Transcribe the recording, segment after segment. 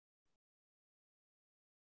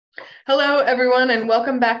Hello, everyone, and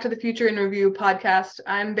welcome back to the Future in Review podcast.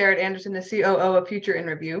 I'm Barrett Anderson, the COO of Future in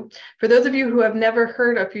Review. For those of you who have never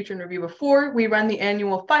heard of Future in Review before, we run the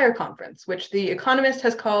annual FIRE conference, which The Economist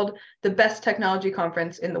has called the best technology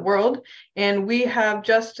conference in the world. And we have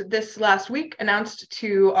just this last week announced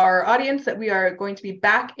to our audience that we are going to be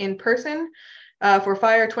back in person for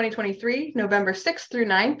FIRE 2023, November 6th through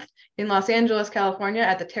 9th in Los Angeles, California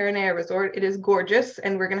at the Terranea Resort. It is gorgeous,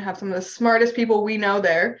 and we're going to have some of the smartest people we know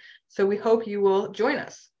there. So we hope you will join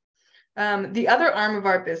us. The other arm of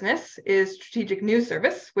our business is Strategic News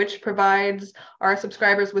Service, which provides our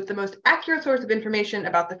subscribers with the most accurate source of information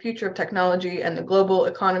about the future of technology and the global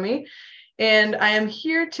economy. And I am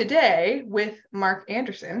here today with Mark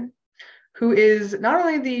Anderson, who is not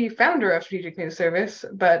only the founder of Strategic News Service,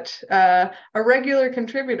 but a regular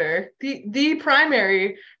contributor, the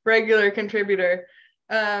primary regular contributor.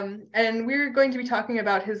 And we're going to be talking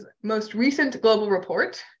about his most recent global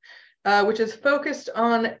report, which is focused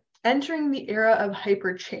on entering the era of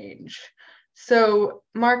hyperchange. So,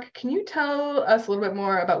 Mark, can you tell us a little bit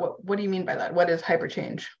more about what do you mean by that? What is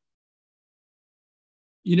hyperchange?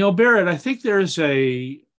 You know, Barrett, I think there's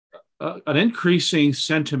an increasing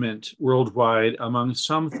sentiment worldwide among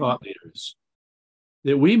some thought leaders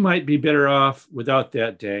that we might be better off without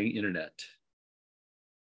that dang internet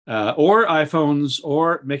or iPhones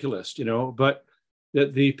or make a list, but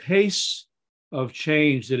that the pace of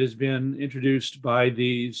change that has been introduced by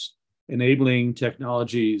these enabling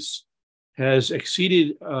technologies has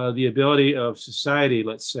exceeded the ability of society,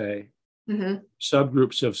 let's say,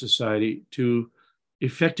 subgroups of society to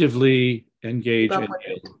effectively engage and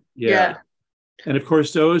deal. Yeah. And of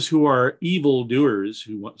course, those who are evil doers,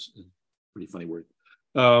 pretty funny word,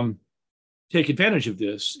 take advantage of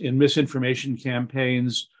this in misinformation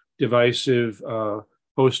campaigns, divisive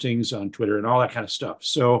postings on Twitter and all that kind of stuff.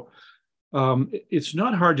 So it's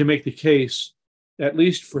not hard to make the case, at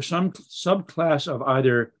least for some subclass of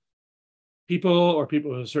either people or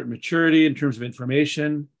people with a certain maturity in terms of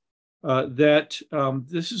information, that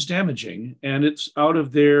this is damaging, and it's out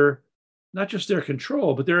of their, not just their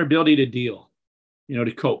control, but their ability to deal,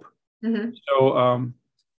 to cope. So,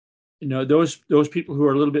 those people who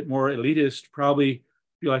are a little bit more elitist probably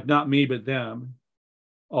feel like not me, but them.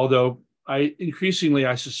 Although I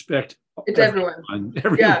suspect it's everyone.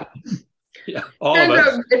 Yeah. Yeah, all of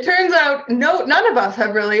us. It turns out none of us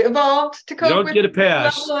have really evolved to cope with the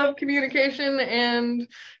level of communication and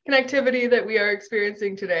connectivity that we are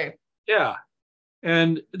experiencing today. Yeah.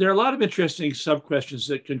 And there are a lot of interesting sub-questions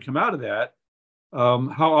that can come out of that.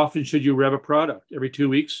 How often should you rev a product? Every 2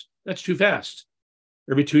 weeks? That's too fast.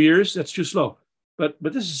 Every 2 years? That's too slow. But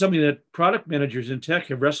this is something that product managers in tech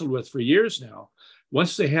have wrestled with for years now.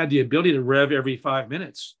 Once they had the ability to rev every 5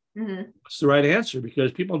 minutes, what's the right answer?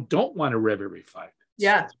 Because people don't want to rev every 5 minutes.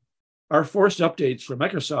 Yeah. Our forced updates from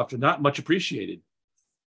Microsoft are not much appreciated,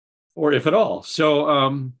 or if at all. So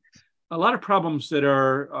a lot of problems that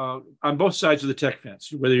are on both sides of the tech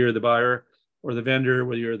fence, whether you're the buyer or the vendor,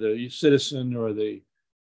 whether you're the citizen or the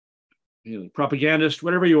propagandist,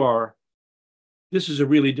 whatever you are. This is a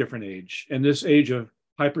really different age, and this age of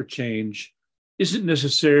hyper change isn't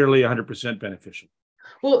necessarily 100% beneficial.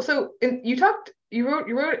 Well, so you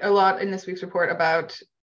wrote a lot in this week's report about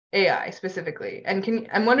AI specifically, and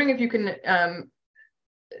I'm wondering if you can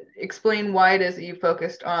explain why it is that you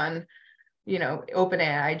focused on,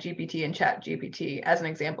 OpenAI, GPT, and ChatGPT as an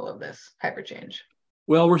example of this hyperchange.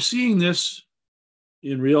 Well, we're seeing this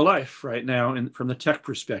in real life right now, and from the tech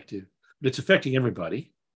perspective, but it's affecting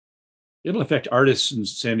everybody. It'll affect artists in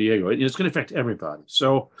San Diego. It's going to affect everybody.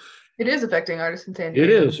 So it is affecting artists in San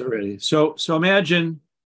Diego. It is already. So imagine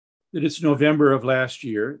that it's November of last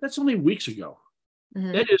year. That's only weeks ago.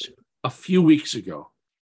 That is a few weeks ago,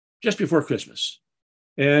 just before Christmas.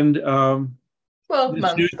 And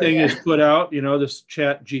this new thing is put out, this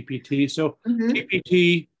ChatGPT. So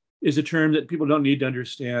GPT is a term that people don't need to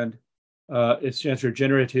understand. It stands for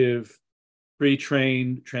Generative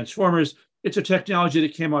Pre-trained Transformers. It's a technology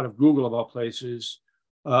that came out of Google, of all places.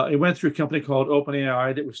 It went through a company called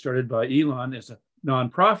OpenAI that was started by Elon as a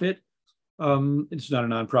nonprofit. It's not a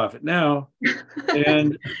nonprofit now.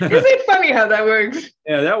 And isn't it funny how that works?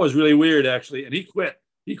 Yeah, that was really weird, actually. And he quit.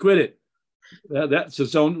 He quit it. That's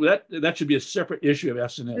its own. That should be a separate issue of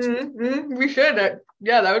SNS. We should.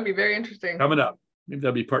 That would be very interesting. Coming up, maybe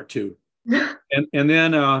that'll be part 2. and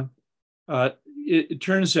then it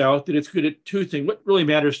turns out that it's good at 2 things. What really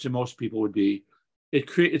matters to most people would be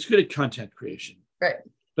it's good at content creation. Right.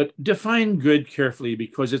 But define good carefully,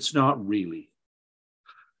 because it's not really.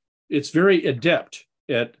 It's very adept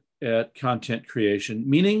at content creation,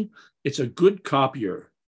 meaning it's a good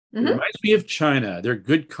copier It reminds me of China. They're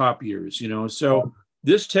good copiers, So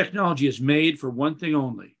this technology is made for one thing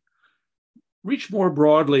only: reach more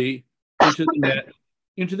broadly into the net,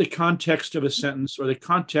 into the context of a sentence or the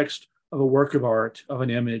context of a work of art, of an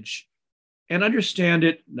image, and understand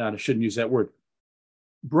it. No, I shouldn't use that word.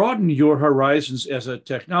 Broaden your horizons as a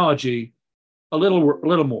technology a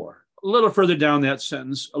little more, a little further down that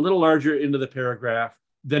sentence, a little larger into the paragraph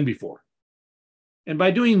than before. And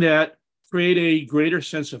by doing that, create a greater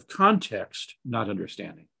sense of context, not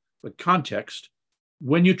understanding, but context,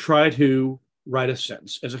 when you try to write a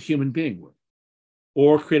sentence as a human being would,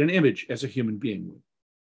 or create an image as a human being would.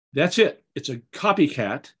 That's it. It's a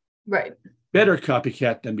copycat, right? Better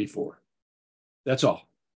copycat than before. That's all.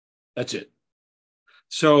 That's it.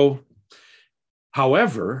 So,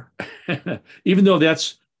 however, even though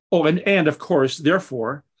that's, and of course,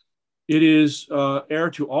 therefore, it is heir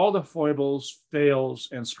to all the foibles, fails,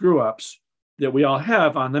 and screw-ups that we all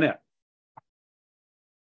have on the net.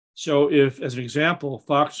 So if, as an example,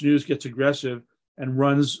 Fox News gets aggressive and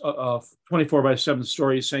runs a 24/7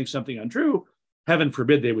 story saying something untrue, heaven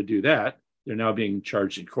forbid they would do that. They're now being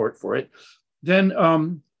charged in court for it.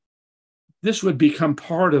 Then this would become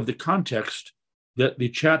part of the context that the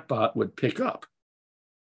chatbot would pick up.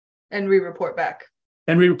 And re-report back.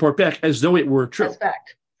 As though it were true. As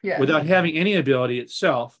fact. Yes. Without having any ability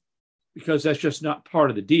itself, because that's just not part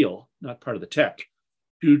of the deal, not part of the tech,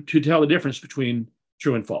 to tell the difference between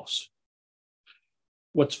true and false.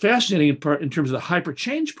 What's fascinating in terms of the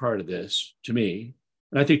hyperchange part of this, to me,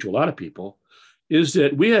 and I think to a lot of people, is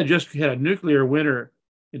that we had just had a nuclear winter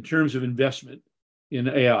in terms of investment in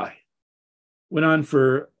AI. Went on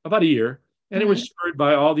for about a year, and it was spurred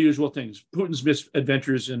by all the usual things: Putin's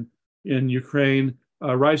misadventures in Ukraine,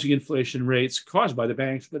 rising inflation rates caused by the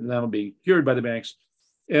banks, but now being cured by the banks,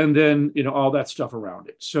 and then all that stuff around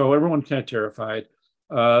it. So everyone kind of terrified.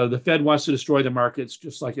 The Fed wants to destroy the markets,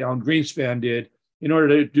 just like Alan Greenspan did, in order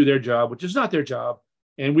to do their job, which is not their job,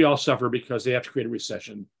 and we all suffer because they have to create a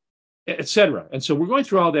recession, et cetera. And so we're going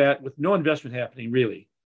through all that with no investment happening, really.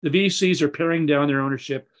 The VCs are paring down their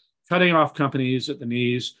ownership, cutting off companies at the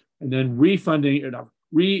knees, and then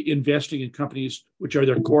reinvesting in companies which are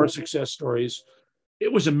their core success stories.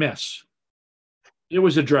 It was a mess. It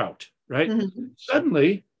was a drought, right?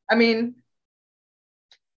 Suddenly,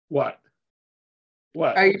 what?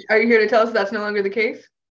 Are you here to tell us that's no longer the case?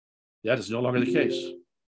 That is no longer the case.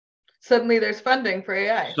 Suddenly there's funding for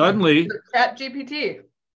AI. Suddenly. ChatGPT.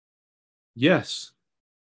 Yes.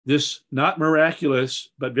 This not miraculous,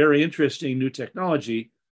 but very interesting new technology,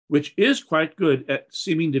 which is quite good at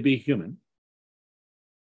seeming to be human,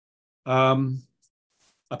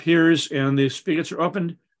 appears, and the spigots are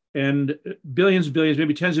opened, and billions,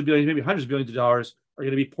 maybe tens of billions, maybe hundreds of billions of dollars are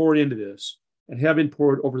going to be poured into this, and have been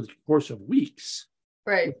poured over the course of weeks.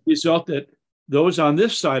 Right. With the result that those on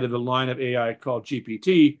this side of the line of AI called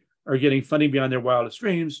GPT are getting funding beyond their wildest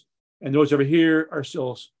dreams, and those over here are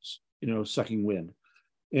still, sucking wind.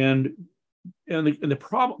 And the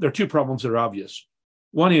problem, there are two problems that are obvious.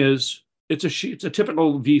 One is it's a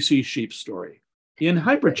typical VC sheep story in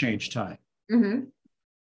hyperchange time.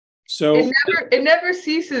 So it never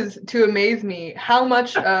ceases to amaze me how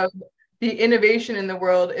much of the innovation in the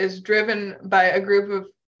world is driven by a group of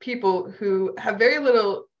people who have very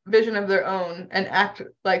little vision of their own and act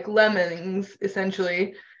like lemmings,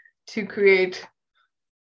 essentially, to create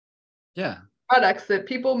products that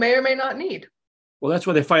people may or may not need. Well, that's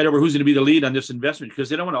why they fight over who's going to be the lead on this investment, because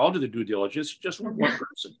they don't want to all do the due diligence. Just one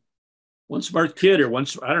person, one smart kid, or one,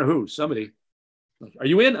 I don't know who, somebody. Are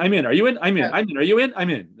you in? I'm in. Are you in? I'm in. I'm in. Are you in?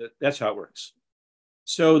 I'm in. That's how it works.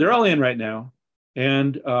 So they're all in right now.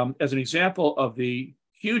 And as an example of the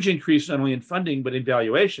huge increase, not only in funding, but in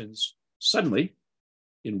valuations, suddenly,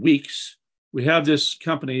 in weeks, we have this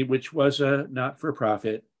company, which was a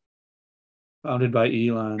not-for-profit, founded by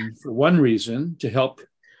Elon for one reason, to help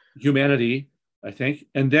humanity, I think.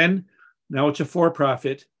 And then now it's a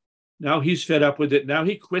for-profit. Now he's fed up with it. Now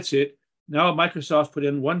he quits it. Now Microsoft's put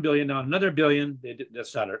in $1 billion, now another $1 billion.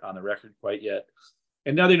 That's not on the record quite yet.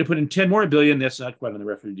 And now they're going to put in 10 more billion. That's not quite on the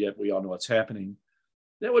record yet. We all know what's happening.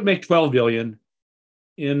 That would make 12 billion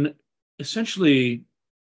in essentially,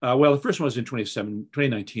 the first one was in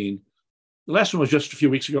 2019. The last one was just a few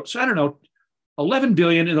weeks ago. So I don't know, 11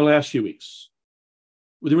 billion in the last few weeks,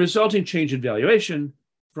 with the resulting change in valuation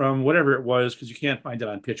from whatever it was, because you can't find it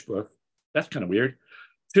on PitchBook. That's kind of weird,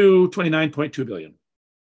 to 29.2 billion.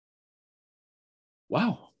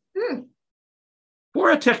 Wow.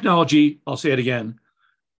 For a technology, I'll say it again,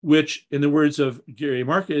 which, in the words of Gary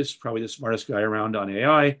Marcus, probably the smartest guy around on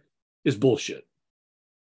AI, is bullshit.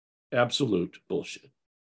 Absolute bullshit.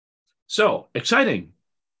 So, exciting.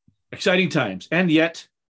 exciting times, and yet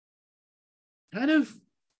kind of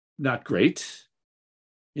not great,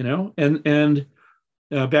 and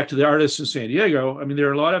back to the artists in San Diego. I mean, there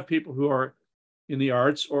are a lot of people who are in the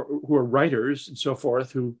arts or who are writers and so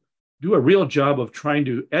forth who do a real job of trying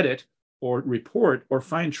to edit or report or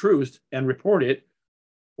find truth and report it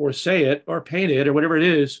or say it or paint it or whatever it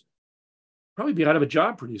is, probably be out of a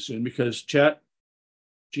job pretty soon because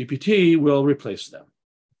ChatGPT will replace them.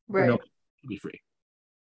 Right. No, it'll be free.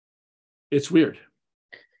 It's weird.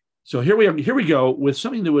 So here we go with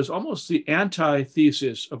something that was almost the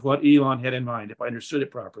antithesis of what Elon had in mind, if I understood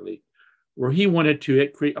it properly, where he wanted to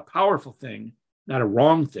create a powerful thing, not a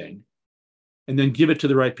wrong thing, and then give it to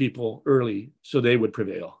the right people early so they would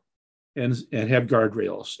prevail and have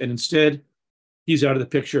guardrails. And instead, he's out of the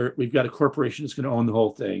picture. We've got a corporation that's going to own the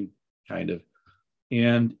whole thing, kind of.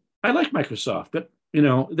 And I like Microsoft, but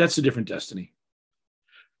that's a different destiny.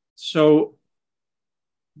 So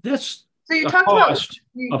that's you talked about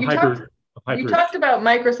you talked about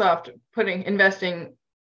Microsoft investing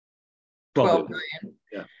 12 billion.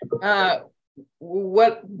 Yeah.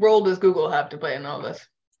 What role does Google have to play in all this?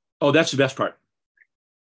 Oh, that's the best part.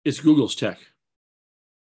 It's Google's tech.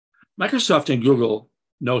 Microsoft and Google,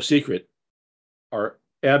 no secret, are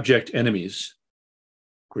abject enemies,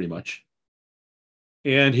 pretty much.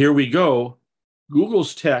 And here we go.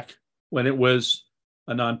 Google's tech, when it was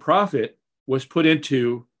a nonprofit, was put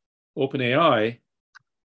into OpenAI.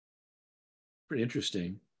 Pretty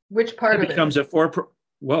interesting. Which part of it becomes a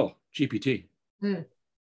GPT. The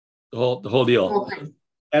whole deal. The whole thing.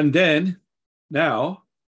 And then now,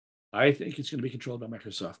 I think it's going to be controlled by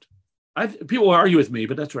Microsoft. People will argue with me,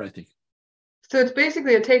 but that's what I think. So it's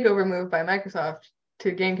basically a takeover move by Microsoft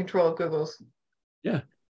to gain control of Google's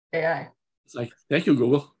AI. It's like, thank you,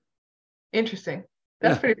 Google. Interesting.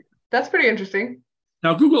 That's pretty interesting.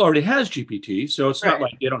 Now, Google already has GPT, so it's not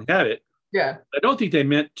like they don't have it. Yeah. I don't think they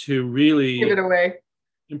meant to really give it away,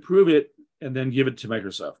 improve it, and then give it to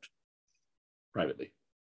Microsoft privately.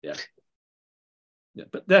 Yeah.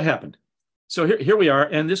 But that happened. So here we are,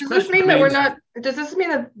 and this question mean that we're not? Does this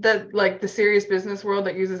mean that like the serious business world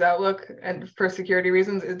that uses Outlook and for security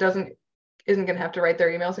reasons isn't going to have to write their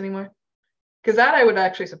emails anymore? Because that I would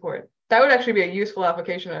actually support. That would actually be a useful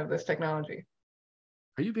application of this technology.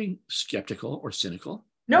 Are you being skeptical or cynical?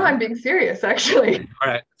 No, I'm being serious, actually.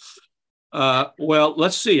 All right. Well,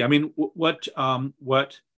 let's see. I mean, what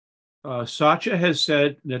Satya has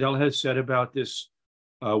said, Nadella has said about this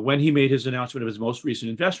when he made his announcement of his most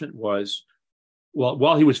recent investment was, well,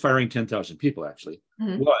 while he was firing 10,000 people, actually,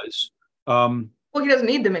 was. Well, he doesn't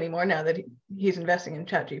need them anymore now that he's investing in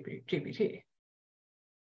ChatGPT.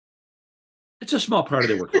 It's a small part of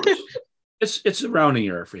their workforce. It's a rounding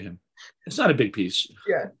error for him. It's not a big piece.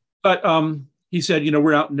 Yeah. But he said,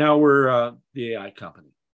 we're out now. We're the AI company.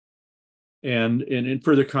 And in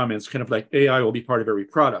further comments, kind of like AI will be part of every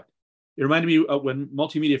product. It reminded me of when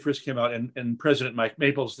multimedia first came out, and President Mike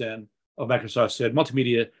Maples then of Microsoft said,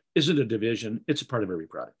 multimedia isn't a division; it's a part of every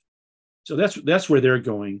product. So that's where they're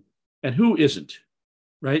going, and who isn't,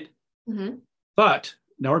 right? Mm-hmm. But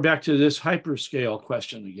now we're back to this hyperscale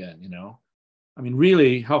question again. I mean,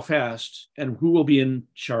 really, how fast and who will be in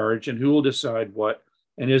charge and who will decide what?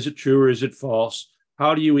 And is it true or is it false?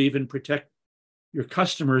 How do you even protect your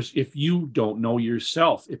customers if you don't know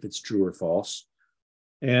yourself if it's true or false?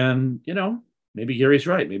 And, maybe Gary's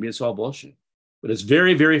right. Maybe it's all bullshit. But it's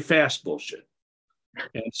very, very fast bullshit.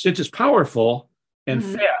 And since it's powerful and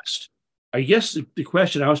fast, I guess the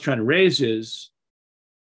question I was trying to raise is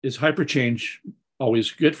hyperchange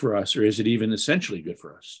always good for us, or is it even essentially good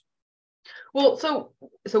for us? Well, so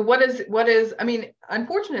what is, I mean,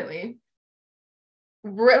 unfortunately,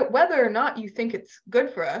 whether or not you think it's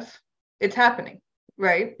good for us, it's happening,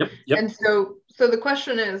 right? Yep. And so the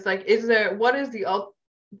question is like, what's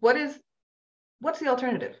the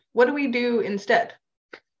alternative? What do we do instead?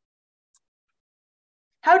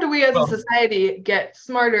 How do we as a society get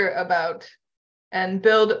smarter about and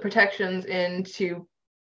build protections in to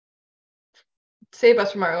save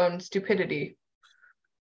us from our own stupidity?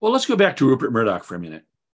 Well, let's go back to Rupert Murdoch for a minute.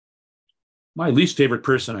 My least favorite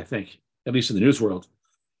person, I think, at least in the news world.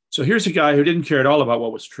 So here's a guy who didn't care at all about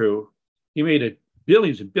what was true. He made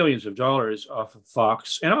billions and billions of dollars off of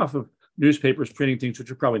Fox and off of newspapers printing things which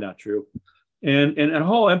are probably not true. And a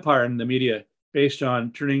whole empire in the media based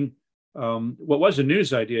on turning what was a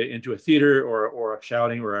news idea into a theater or a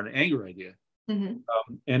shouting or an anger idea. And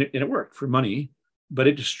it worked for money. But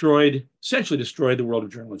it essentially destroyed the world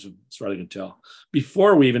of journalism, as far as I can tell,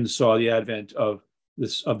 before we even saw the advent of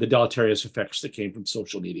the deleterious effects that came from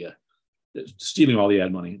social media, stealing all the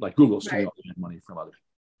ad money, like Google stealing all the ad money from others.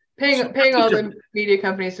 Paying all the media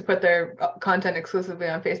companies to put their content exclusively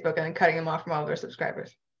on Facebook and then cutting them off from all their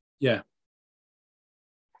subscribers. Yeah.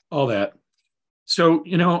 All that. So,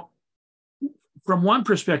 from one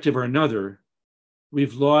perspective or another,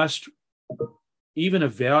 we've lost even a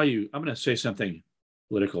value. I'm going to say something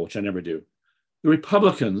political, which I never do. The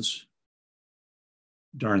Republicans,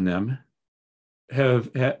 darn them,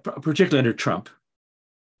 have particularly under Trump,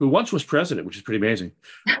 who once was president, which is pretty amazing,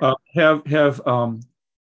 have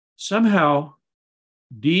somehow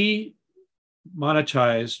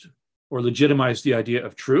demonetized or legitimized the idea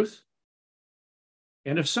of truth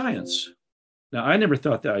and of science. Now, I never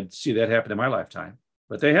thought that I'd see that happen in my lifetime,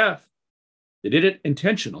 but they have. They did it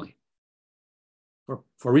intentionally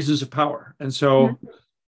for reasons of power. And so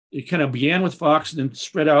it kind of began with Fox and then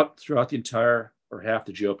spread out throughout the entire or half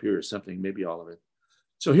the GOP or something, maybe all of it.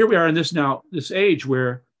 So here we are in this age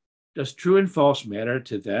where does true and false matter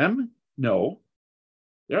to them? No.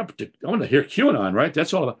 I want to hear QAnon, right?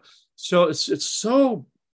 That's all. So it's so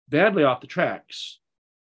badly off the tracks.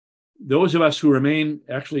 Those of us who remain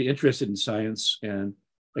actually interested in science and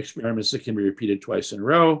experiments that can be repeated twice in a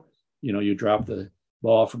row, you drop the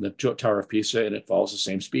ball from the Tower of Pisa and it falls the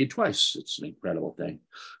same speed twice. It's an incredible thing.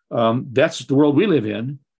 That's the world we live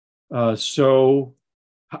in. So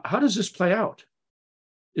how does this play out?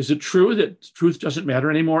 Is it true that truth doesn't matter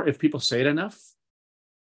anymore if people say it enough?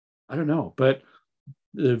 I don't know. But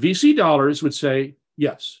the VC dollars would say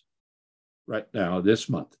yes. Right now, this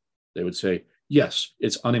month, they would say, yes,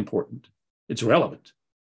 it's unimportant. It's irrelevant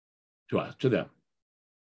to them.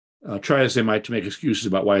 Try as they might to make excuses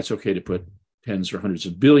about why it's okay to put tens or hundreds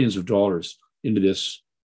of billions of dollars into this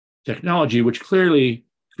technology, which clearly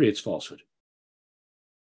creates falsehood.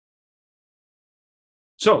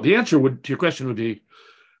 So the answer to your question would be,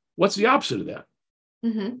 what's the opposite of that?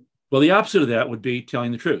 Mm-hmm. Well, the opposite of that would be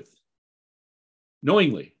telling the truth.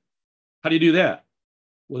 Knowingly. How do you do that?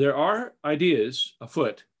 Well, there are ideas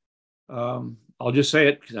afoot. I'll just say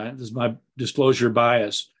it because this is my disclosure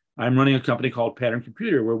bias. I'm running a company called Pattern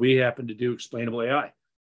Computer where we happen to do explainable AI.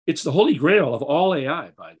 It's the holy grail of all AI,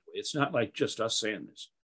 by the way. It's not like just us saying this.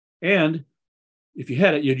 And if you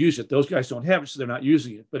had it, you'd use it. Those guys don't have it, so they're not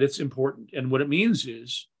using it, but it's important. And what it means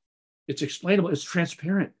is it's explainable. It's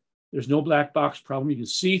transparent. There's no black box problem. You can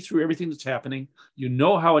see through everything that's happening. You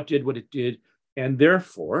know how it did what it did. And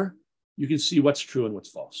therefore, you can see what's true and what's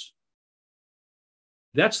false.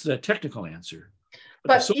 That's the technical answer.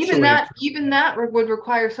 But even that would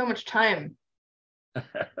require so much time.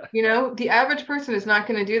 The average person is not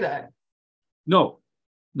going to do that. No,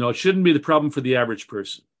 it shouldn't be the problem for the average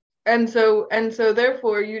person. And so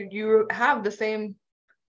therefore you have the same,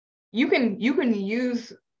 you can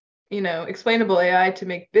use, explainable AI to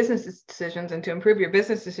make business decisions and to improve your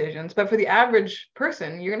business decisions. But for the average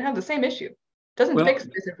person, you're going to have the same issue. It doesn't fix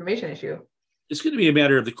the misinformation issue. It's going to be a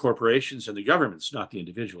matter of the corporations and the governments, not the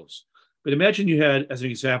individuals. But imagine you had, as an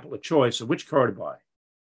example, a choice of which car to buy.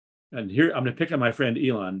 And here, I'm going to pick on my friend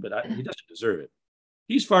Elon, but he doesn't deserve it.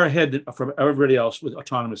 He's far ahead from everybody else with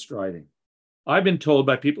autonomous driving. I've been told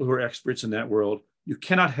by people who are experts in that world, you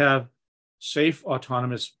cannot have safe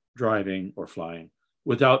autonomous driving or flying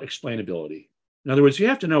without explainability. In other words, you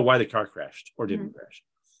have to know why the car crashed or didn't crash.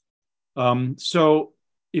 So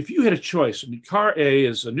if you had a choice, and car A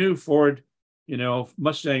is a new Ford,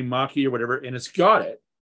 Mustang Mach-E or whatever, and it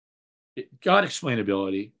got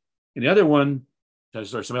explainability, and the other one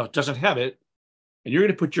somebody else doesn't have it, and you're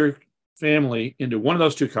going to put your family into one of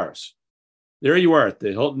those two cars. There you are at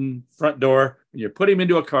the Hilton front door, and you're putting them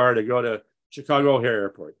into a car to go to Chicago O'Hare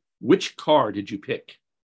Airport. Which car did you pick?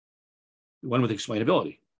 The one with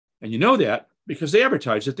explainability. And you know that because they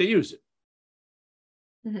advertise that they use it.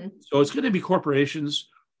 Mm-hmm. So it's going to be corporations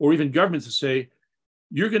or even governments that say,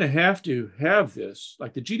 you're going to have this,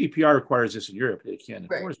 like the GDPR requires this in Europe, they can't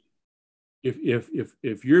enforce it.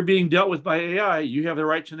 If you're being dealt with by AI, you have the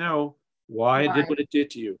right to know why it did what it did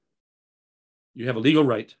to you. You have a legal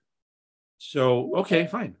right. So, okay,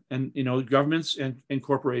 fine. And, governments and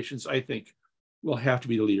corporations, I think, will have to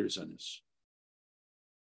be the leaders on this.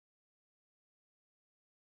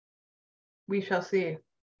 We shall see.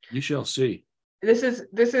 You shall see.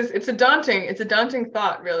 It's a daunting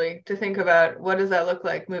thought, really, to think about what does that look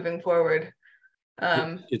like moving forward.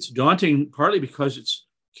 It's daunting partly because it's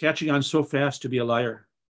catching on so fast to be a liar.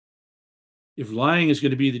 If lying is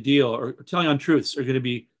going to be the deal, or telling untruths are going to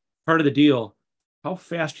be part of the deal, how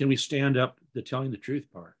fast can we stand up the telling the truth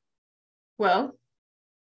part? Well,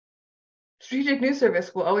 Strategic News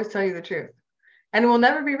Service will always tell you the truth, and it will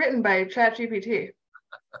never be written by ChatGPT.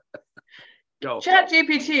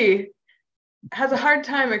 ChatGPT has a hard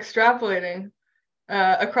time extrapolating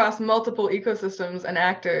across multiple ecosystems and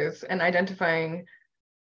actors and identifying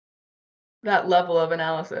that level of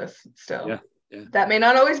analysis still. Yeah, yeah. That may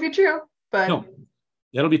not always be true, but no,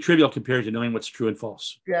 that'll be trivial compared to knowing what's true and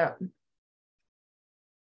false. Yeah.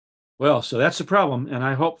 Well, so that's the problem. And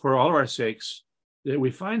I hope for all of our sakes that we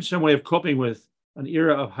find some way of coping with an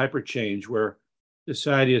era of hyper change where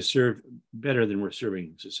society is served better than we're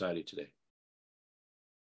serving society today.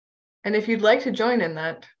 And if you'd like to join in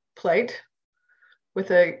that plight with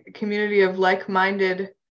a community of like-minded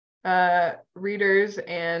readers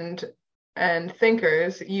and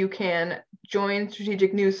thinkers, you can join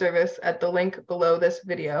Strategic News Service at the link below this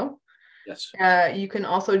video. Yes. You can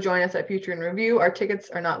also join us at Future in Review. Our tickets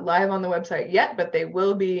are not live on the website yet, but they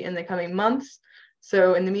will be in the coming months.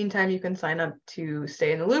 So in the meantime, you can sign up to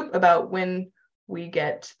stay in the loop about when we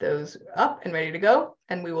get those up and ready to go.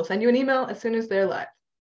 And we will send you an email as soon as they're live.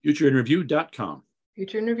 Futureinreview.com.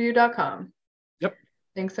 Futureinreview.com. Yep.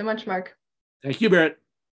 Thanks so much, Mark. Thank you, Barrett.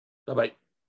 Bye-bye.